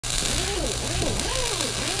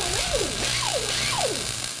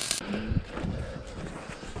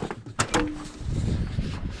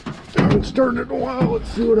started it in a while. Let's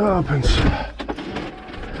see what happens.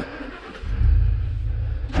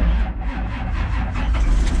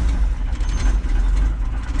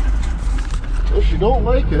 If you don't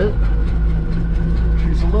like it,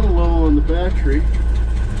 she's a little low on the battery.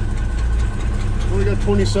 Only got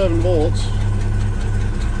 27 volts.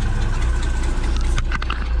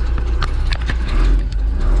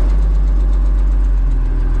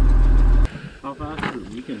 How fast is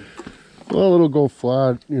it leaking? Well, it'll go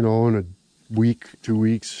flat, you know, in a week, 2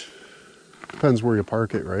 weeks. Depends where you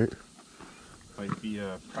park it, right? Might be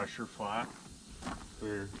a pressure flat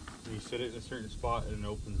where when you sit it in a certain spot and it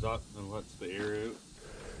opens up and lets the air out.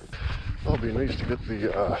 It'll be nice to get the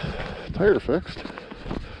tire fixed,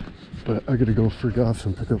 but I gotta go freak off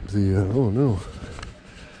and pick up the, oh no.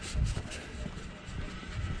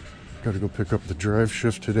 Gotta go pick up the drive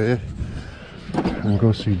shift today and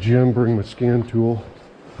go see Jim, bring my scan tool.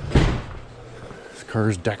 This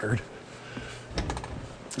car's deckered.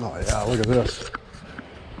 Oh yeah, look at this.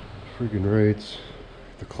 Freaking rates.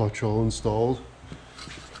 The clutch all installed.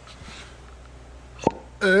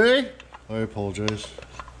 Hey! I apologize.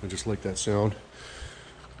 I just like that sound.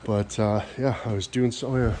 But yeah, I was doing so.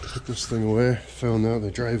 Oh yeah, put this thing away. Found out the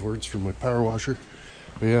drive words from my power washer.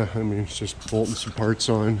 But yeah, I mean, it's just bolting some parts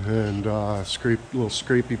on and little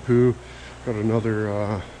scrapey poo. Got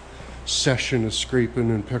another session of scraping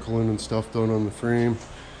and pickling and stuff done on the frame.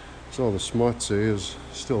 So all the smuts is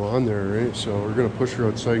still on there, right? So we're gonna push her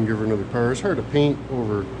outside and give her another power. It's hard to paint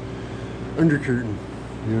over undercurtain,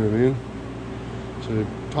 you know what I mean? So the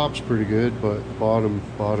top's pretty good, but bottom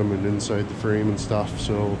and inside the frame and stuff.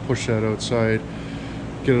 So we'll push that outside,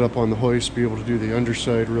 get it up on the hoist, be able to do the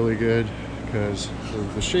underside really good, because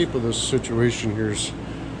the shape of this situation here is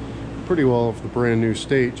pretty well of the brand new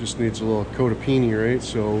state. Just needs a little coat of peony, right?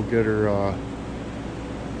 So we'll get her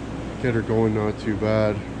going not too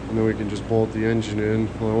bad. And then we can just bolt the engine in.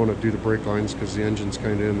 Well, I want to do the brake lines because the engine's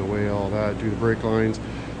kind of in the way of all that. Do the brake lines,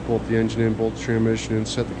 bolt the engine in, bolt the transmission in,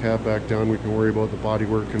 set the cab back down. We can worry about the body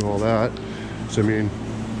work and all that. So I mean,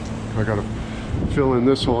 I gotta fill in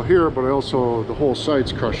this hole here, but I also, the whole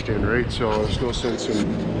side's crushed in, right? So there's no sense in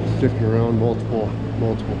dicking around multiple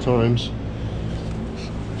times.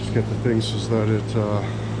 Just get the thing so that it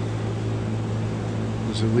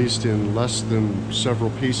is at least in less than several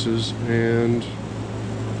pieces and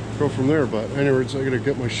go from there. But anyways, I gotta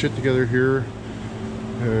get my shit together here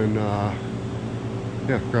and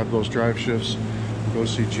yeah, grab those drive shifts, go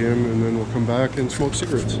see Jim, and then we'll come back and smoke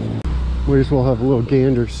cigarettes. Might as well have a little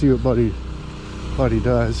gander, see what buddy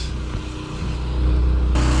does.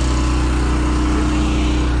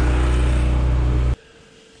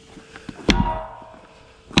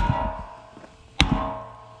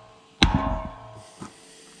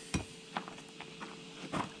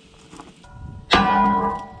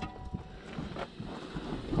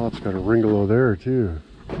 Pot's got a ringolo there too.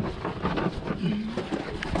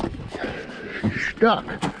 She's stuck.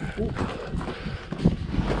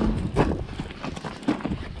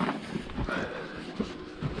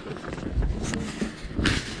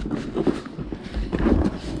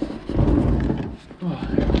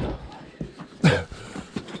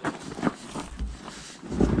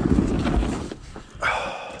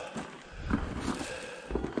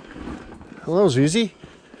 Well, that was easy.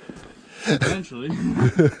 Eventually.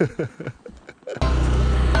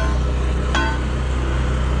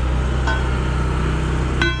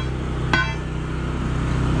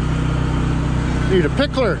 Need a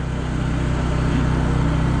pickler.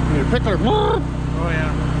 Need a pickler. Oh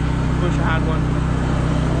yeah. Wish I had one.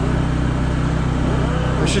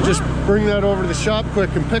 I should just bring that over to the shop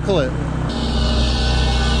quick and pickle it.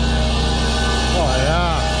 Oh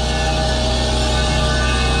yeah.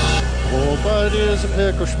 Oh, buddy is a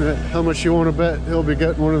pickle schmidt. How much you want to bet he'll be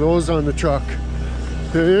getting one of those on the truck?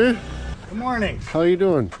 Hey? Good morning. How you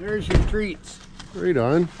doing? There's your treats. Right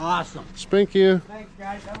on. Awesome. Spank you. Thanks,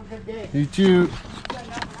 guys. Have a good day. You too. You got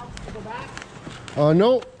nothing else to go back?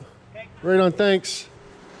 No. Okay. Right on, thanks.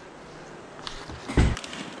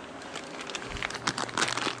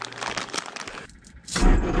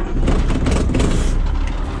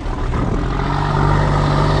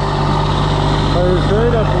 Fires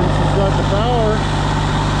right up when she's got the power.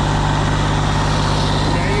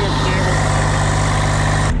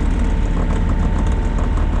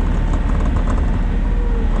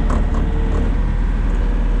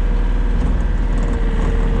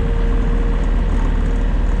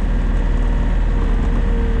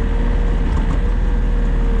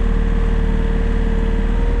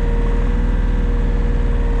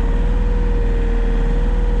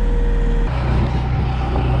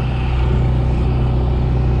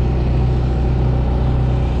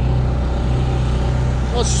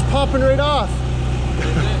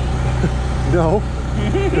 No.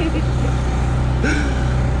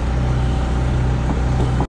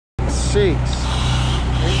 Sakes.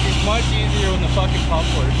 It's much easier when the fucking pump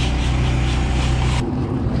works.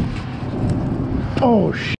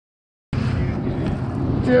 Oh, shit.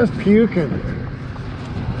 Just puking.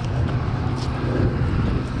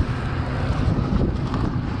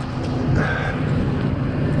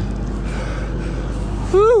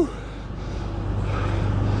 Whew.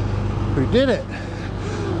 We did it.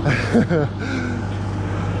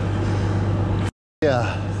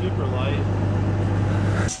 Yeah. Super light.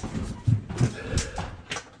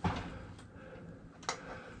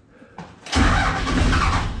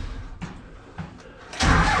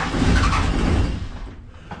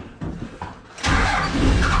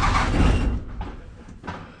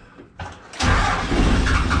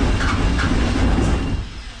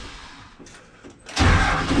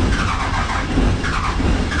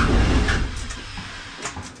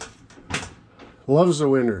 Loves the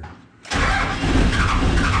winter.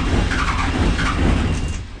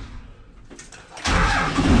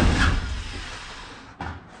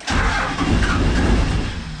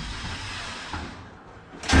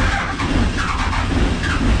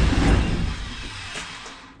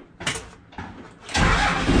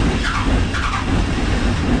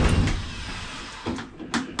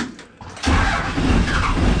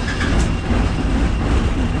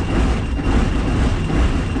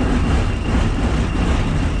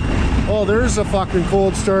 Oh, there's a fucking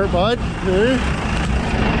cold start, bud. Eh?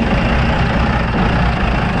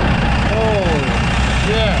 Oh,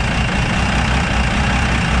 shit.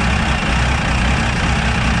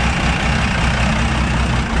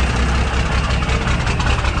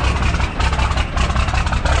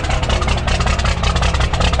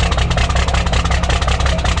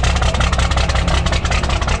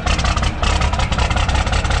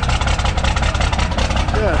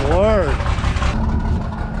 Good Lord.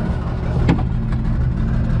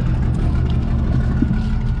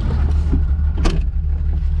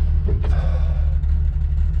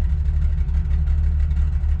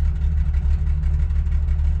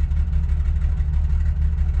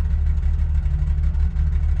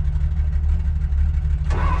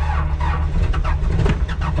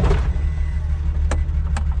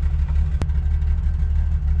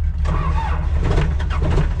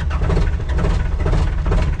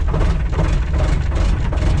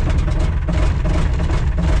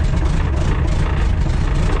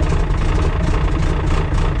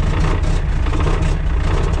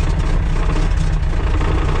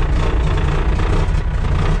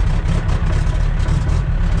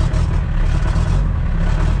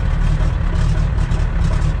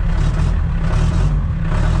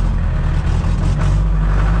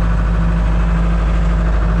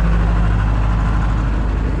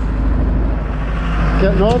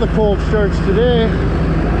 Getting all the cold starts today.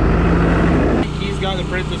 He's got the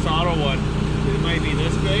Princess Auto one. It might be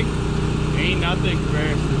this big. Ain't nothing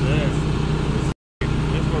compared to this.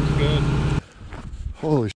 This works good.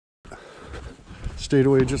 Holy shit. Stayed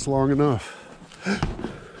away just long enough.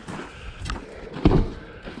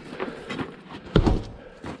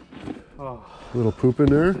 Oh. Little poop in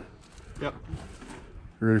there. Yep.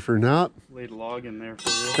 Ready for a nap? Laid a log in there for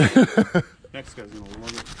you. Next guy's gonna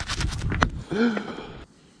log it.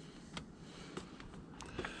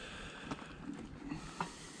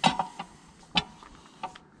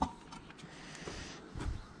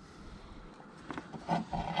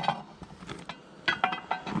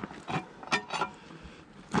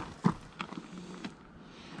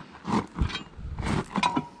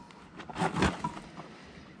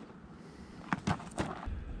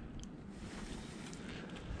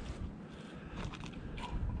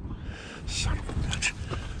 Son of a bitch.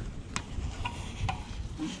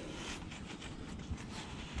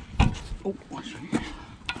 Oh, watch it.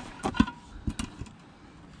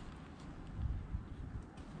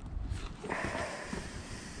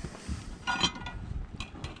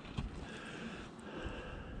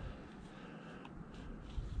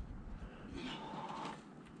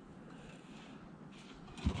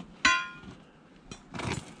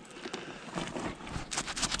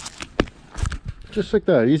 Just like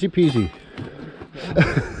that, easy peasy.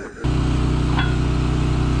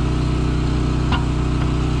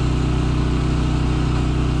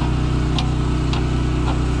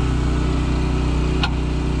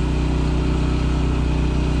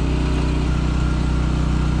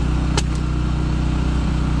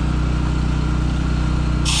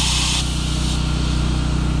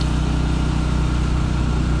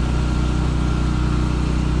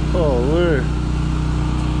 Holy.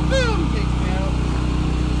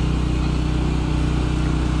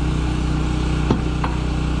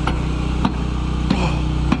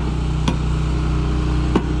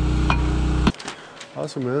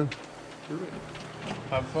 Awesome, man.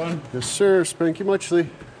 Have fun. Yes, sir. Spanky muchly.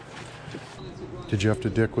 Did you have to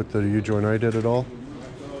dick with the U-joint I did at all?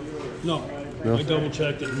 No. I double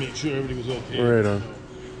checked it to make sure everything was okay. Right on.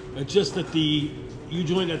 It's just that the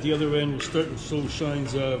U-joint at the other end was starting to show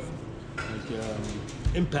signs of like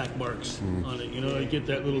impact marks on it. You know, you get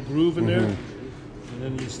that little groove in there, and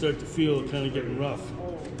then you start to feel it kind of getting rough.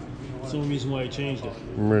 That's the only reason why I changed it.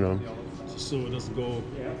 Right on. Just so it doesn't go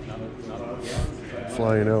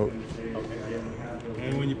flying out.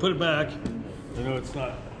 And when you put it back, you know it's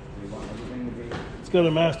not. It's got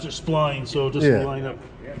a master spline, so just line up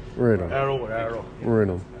Right on. arrow with arrow. Right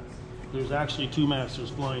on. There's actually 2 master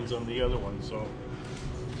splines on the other one, so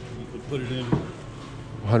you could put it in.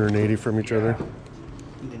 180 from each other.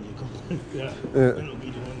 And then you come, yeah. It'll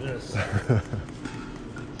be doing this.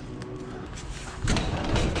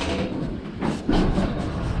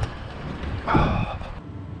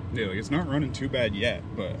 Yeah, like it's not running too bad yet,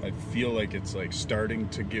 but I feel like it's like starting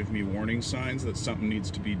to give me warning signs that something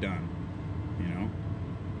needs to be done, you know?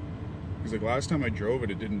 Because like last time I drove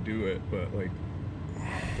it, it didn't do it, but like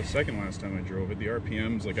the second last time I drove it, the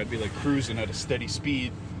RPMs, like I'd be like cruising at a steady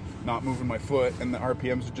speed, not moving my foot, and the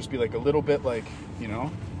RPMs would just be like a little bit like, you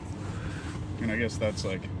know? And I guess that's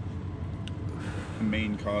like the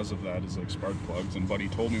main cause of that is like spark plugs, and Buddy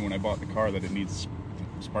told me when I bought the car that it needs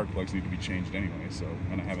spark plugs need to be changed anyway, so,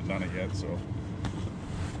 and I haven't done it yet, so.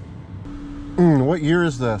 What year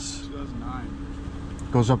is this? 2009.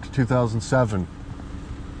 Goes up to 2007.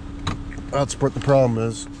 That's what the problem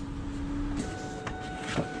is.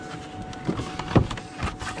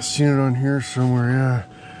 I seen it on here somewhere, yeah.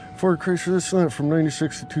 Ford Chrysler this and that from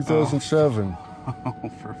 96 to 2007.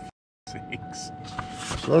 Oh, for sakes.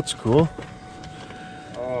 So that's cool.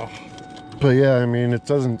 Oh. But yeah, I mean, it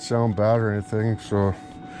doesn't sound bad or anything, so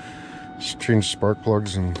just change spark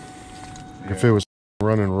plugs, and if it was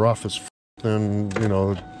running rough as then, you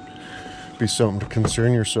know, it'd be something to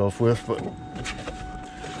concern yourself with, but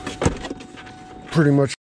pretty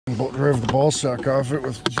much drive the ball sack off it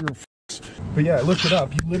with 0. But yeah, I looked it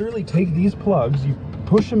up. You literally take these plugs, you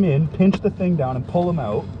push them in, pinch the thing down, and pull them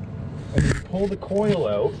out, and you pull the coil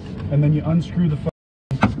out, and then you unscrew the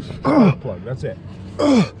spark plug. That's it.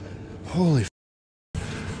 Holy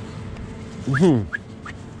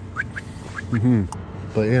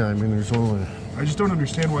But yeah, I mean, there's only... I just don't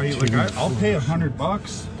understand why. Like, I'll pay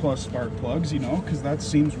 $100 plus spark plugs, you know, because that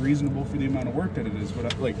seems reasonable for the amount of work that it is.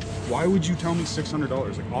 But like, why would you tell me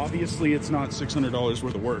 $600? Like, obviously, it's not $600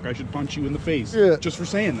 worth of work. I should punch you in the face just for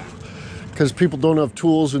saying that. Because people don't have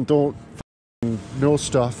tools and don't know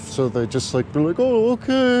stuff, so they just like, they're like, oh,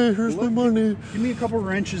 okay, here's my money. Give me a couple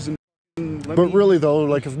wrenches and. But really though,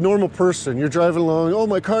 like if a normal person, you're driving along, oh,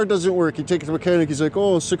 my car doesn't work, you take it to the mechanic, he's like,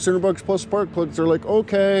 oh, $600 plus spark plugs. They're like,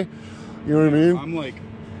 okay, you know what I mean? I'm like,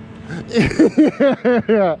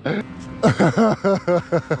 yeah.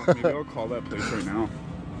 maybe I'll call that place right now.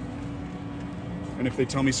 And if they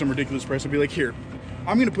tell me some ridiculous price, I'll be like, here,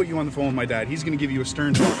 I'm gonna put you on the phone with my dad. He's gonna give you a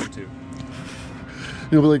stern talk or two.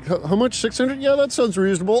 You'll be like, how much? 600? Yeah, that sounds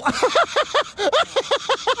reasonable.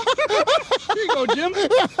 Here you go, Jim.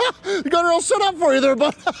 You got her all set up for you there,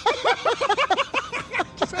 bud.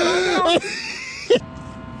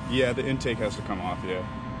 Yeah, the intake has to come off, yeah.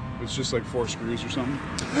 It's just like 4 screws or something.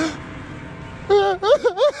 200.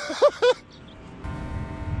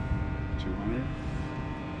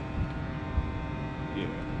 Yeah.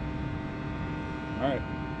 Alright.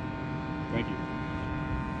 Thank you.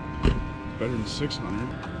 Better than 600.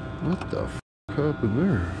 What the f happened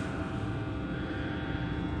there?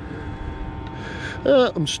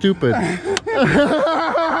 I'm stupid. I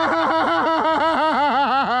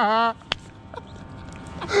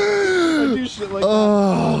do shit like that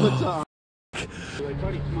all the time. Like,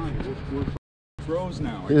 buddy, come on, we're bros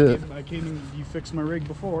now. I came and you fixed my rig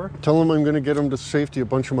before. Tell him I'm going to get him to safety a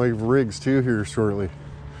bunch of my rigs too here shortly.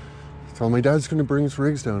 Tell him my dad's going to bring his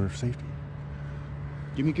rigs down for safety.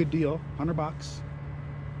 Give me a good deal, $100.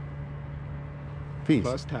 Peace.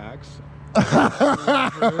 Plus tax.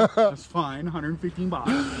 That's fine, $115.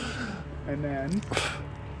 And then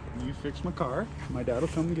you fix my car, my dad will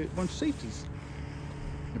come and get a bunch of safeties.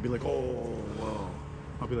 He'll be like, oh, whoa.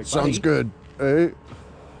 I'll be like, sounds good. Hey,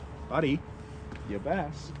 buddy, you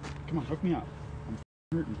best. Come on, hook me up. I'm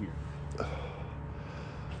hurting here.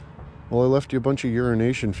 well, I left you a bunch of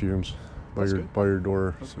urination fumes by your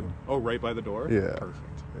door. That's So. good. Oh, right by the door? Yeah.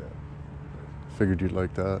 Perfect. Yeah. Figured you'd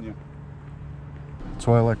like that. Yeah. That's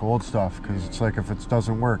why I like old stuff, because it's like if it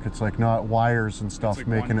doesn't work, it's like not wires and stuff Like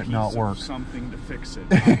making it not work. Something to fix it.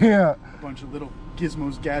 Yeah. A bunch of little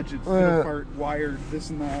gizmos, gadgets, little part, wired, this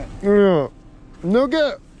and that. Yeah. No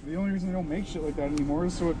get. The only reason they don't make shit like that anymore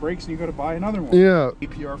is so it breaks and you gotta buy another one. Yeah.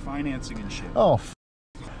 APR financing and shit. Oh,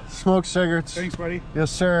 smoke cigarettes. Thanks, buddy.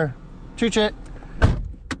 Yes, sir. Choo it.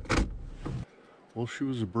 Well, she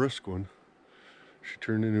was a brisk one. She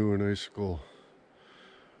turned into an icicle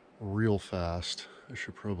real fast. I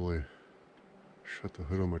should probably shut the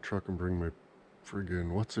hood on my truck and bring my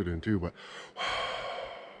friggin' what's it in too, but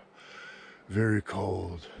very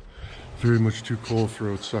cold. Very much too cold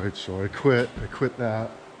for outside, so I quit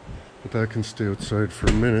that. But that can stay outside for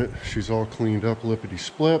a minute. She's all cleaned up, lippity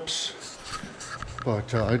splips.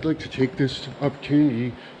 But I'd like to take this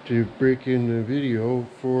opportunity to break in a video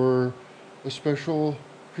for a special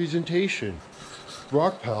presentation.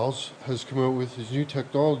 Rockpals has come out with these new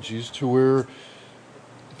technologies to where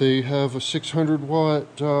they have a 600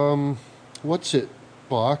 watt what's it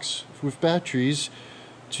box with batteries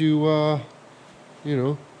to you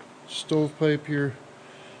know, stovepipe your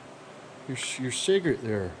cigarette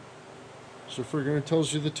there. So friggin' it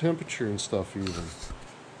tells you the temperature and stuff even.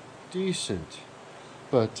 Decent.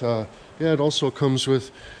 But yeah, it also comes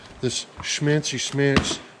with this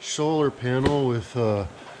schmancy solar panel with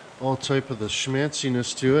all type of the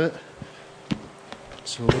schmanciness to it.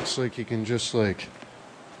 So it looks like you can just like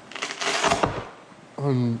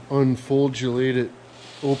unfoldulate it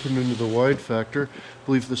open into the wide factor. I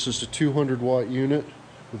believe this is a 200 watt unit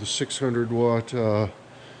with a 600 watt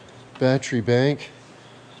battery bank.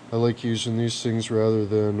 I like using these things rather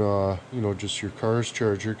than you know, just your car's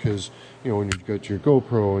charger, because you know, when you've got your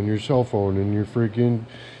GoPro and your cell phone and your freaking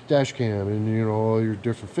dash cam and you know, all your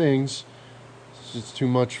different things, it's too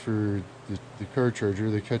much for the car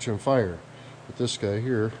charger. They catch on fire. But this guy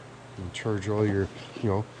here, you can charge all your, you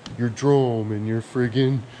know, your drone and your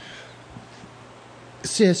friggin'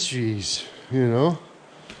 accessories, you know.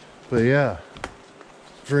 But yeah,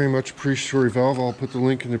 very much appreciate story valve. I'll put the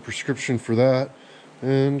link in the prescription for that.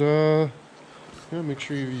 And yeah, make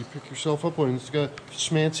sure you pick yourself up one. It's got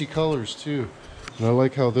schmancy colors too. And I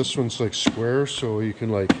like how this one's like square, so you can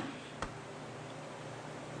like,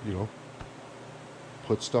 you know,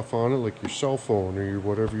 put stuff on it like your cell phone or your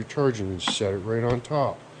whatever you're charging and set it right on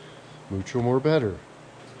top. Mucho more better.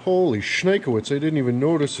 Holy schneikowitz, I didn't even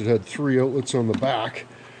notice it had 3 outlets on the back.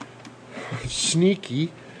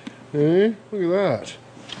 Sneaky. Eh? Look at that.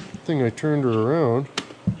 Good thing I turned her around.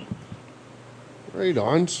 Right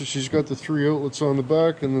on, so she's got the 3 outlets on the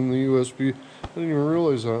back and then the USB. I didn't even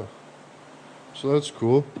realize that. So that's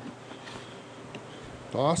cool.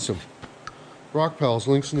 Awesome. Rockpals,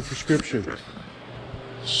 links in the prescription.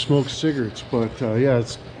 Smoke cigarettes, but yeah,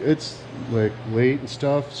 it's like late and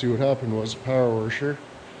stuff. See, what happened was a power washer.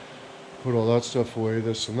 Put all that stuff away,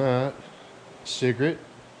 this and that. Cigarette,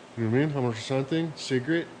 you know what I mean? How much something?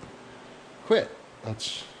 Cigarette. Quit.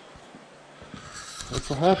 That's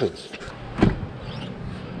what happens.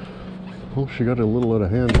 Oh, she got a little out of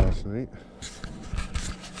hand last night.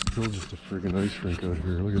 Still just a friggin' ice rink out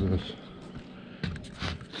here. Look at this.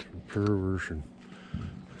 Perversion.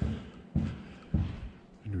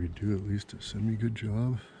 Did we do at least a semi-good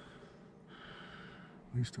job?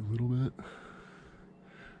 At least a little bit.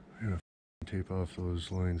 I gotta tape off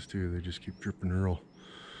those lines too. They just keep dripping Earl.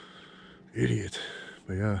 Idiot.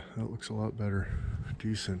 But yeah, that looks a lot better.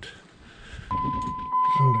 Decent.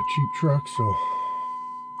 Found a cheap truck, so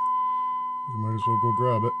you might as well go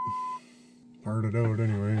grab it. Part it out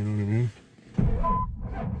anyway, you know what I mean?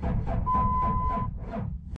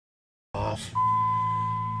 Off.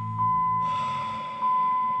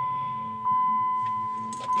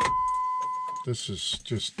 This is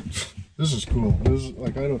cool. This is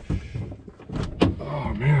like, I don't,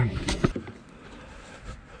 oh man.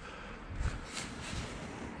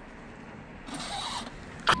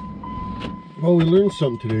 Well, we learned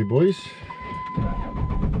something today, boys.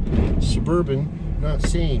 Suburban, not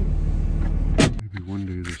sane. Maybe one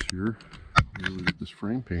day this year, we'll get this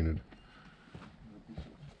frame painted.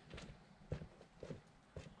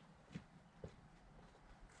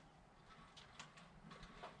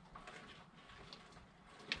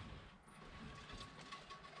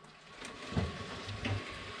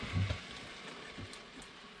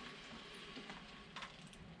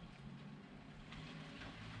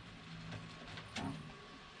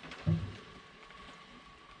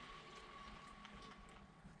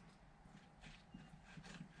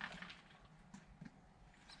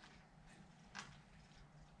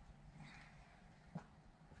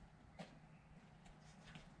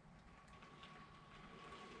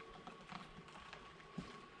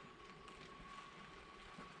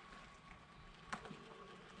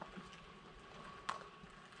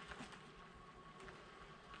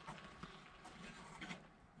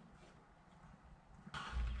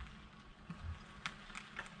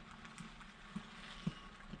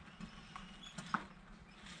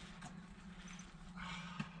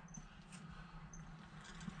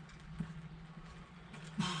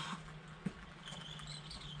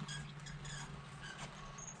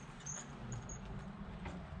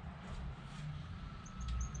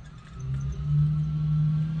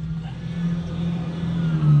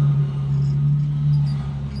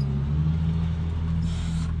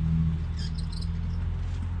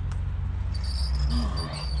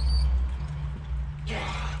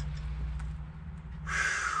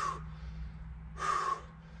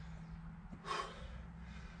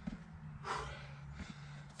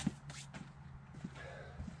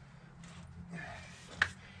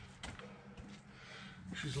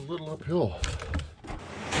 she's a little uphill.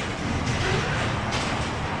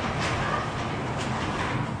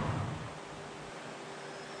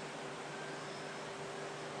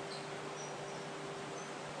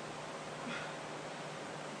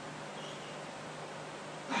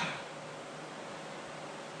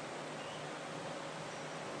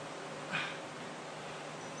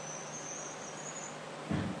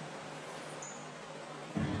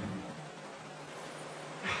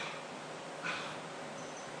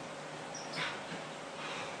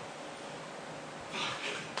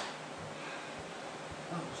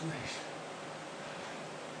 Nice.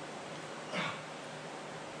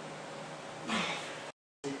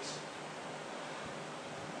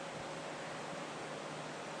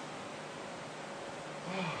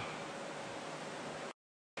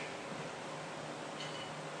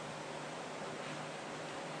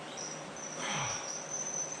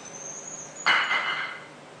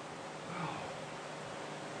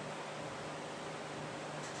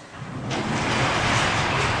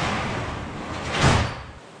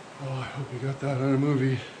 You got that on a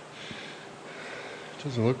movie.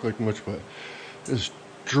 Doesn't look like much, but just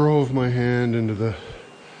drove my hand into the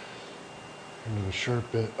sharp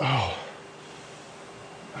bit. Oh.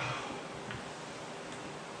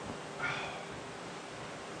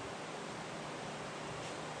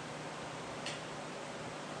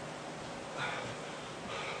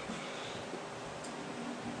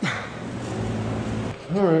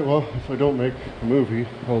 All right, well, if I don't make a movie,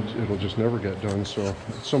 it'll just never get done. So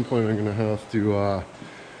at some point I'm gonna have to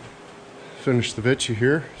finish the Vichy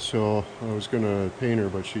here. So I was gonna paint her,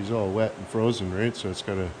 but she's all wet and frozen, right? So it's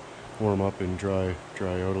gotta warm up and dry out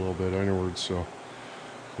a little bit afterwards. So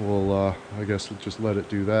we'll, I guess we'll just let it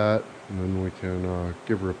do that, and then we can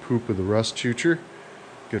give her a poop of the rust suture,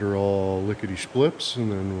 get her all lickety splips,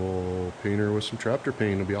 and then we'll paint her with some tractor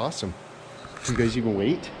paint. It'll be awesome. You guys even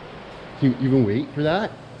wait? You even wait for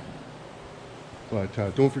that? But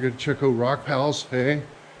don't forget to check out rockpals, hey?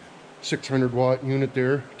 600 watt unit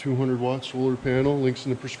there, 200 watt solar panel, links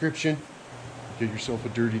in the prescription. Get yourself a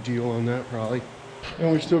dirty deal on that probably.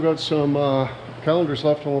 And we still got some calendars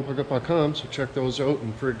left on onepickup.com, so check those out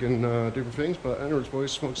and friggin' different things. But anyways,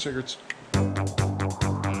 boys, smoke cigarettes.